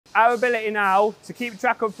Our ability now to keep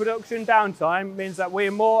track of production downtime means that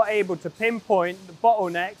we're more able to pinpoint the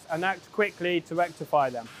bottlenecks and act quickly to rectify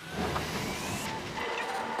them.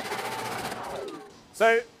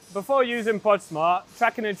 So before using Prodsmart,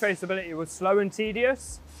 tracking and traceability was slow and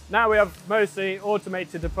tedious. Now we have mostly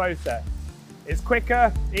automated the process. It's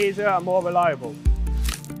quicker, easier and more reliable.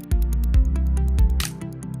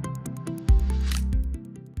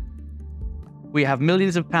 We have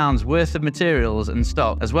millions of pounds worth of materials and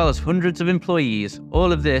stock, as well as hundreds of employees.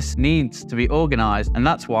 All of this needs to be organised, and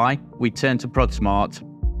that's why we turned to Prodsmart.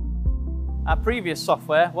 Our previous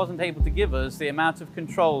software wasn't able to give us the amount of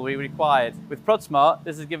control we required. With Prodsmart,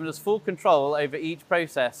 this has given us full control over each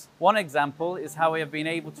process. One example is how we have been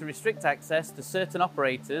able to restrict access to certain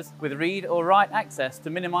operators with read or write access to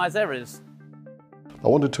minimise errors. I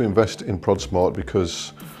wanted to invest in Prodsmart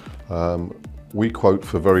because we quote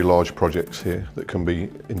for very large projects here that can be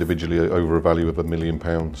individually over a value of £1 million.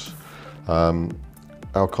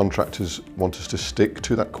 Our contractors want us to stick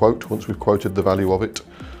to that quote once we've quoted the value of it,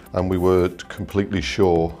 and we were completely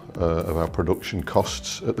sure of our production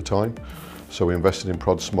costs at the time. So we invested in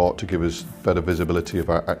Prodsmart to give us better visibility of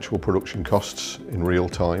our actual production costs in real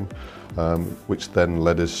time, which then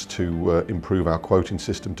led us to improve our quoting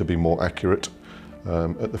system to be more accurate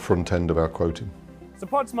at the front end of our quoting. So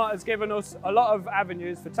Prodsmart has given us a lot of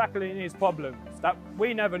avenues for tackling these problems that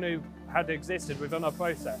we never knew had existed within our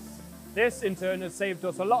process. This in turn has saved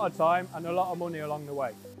us a lot of time and a lot of money along the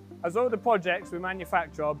way. As all the projects we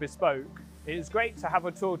manufacture are bespoke, it is great to have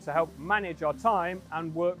a tool to help manage our time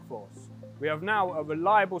and workforce. We have now a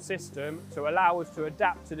reliable system to allow us to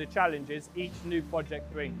adapt to the challenges each new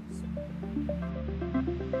project brings.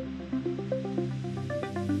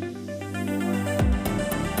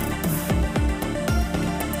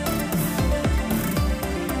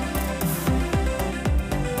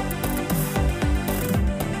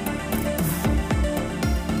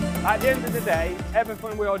 At the end of the day,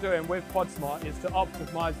 everything we are doing with Prodsmart is to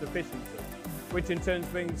optimise efficiency, which in turn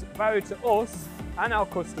brings value to us and our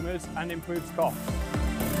customers and improves costs.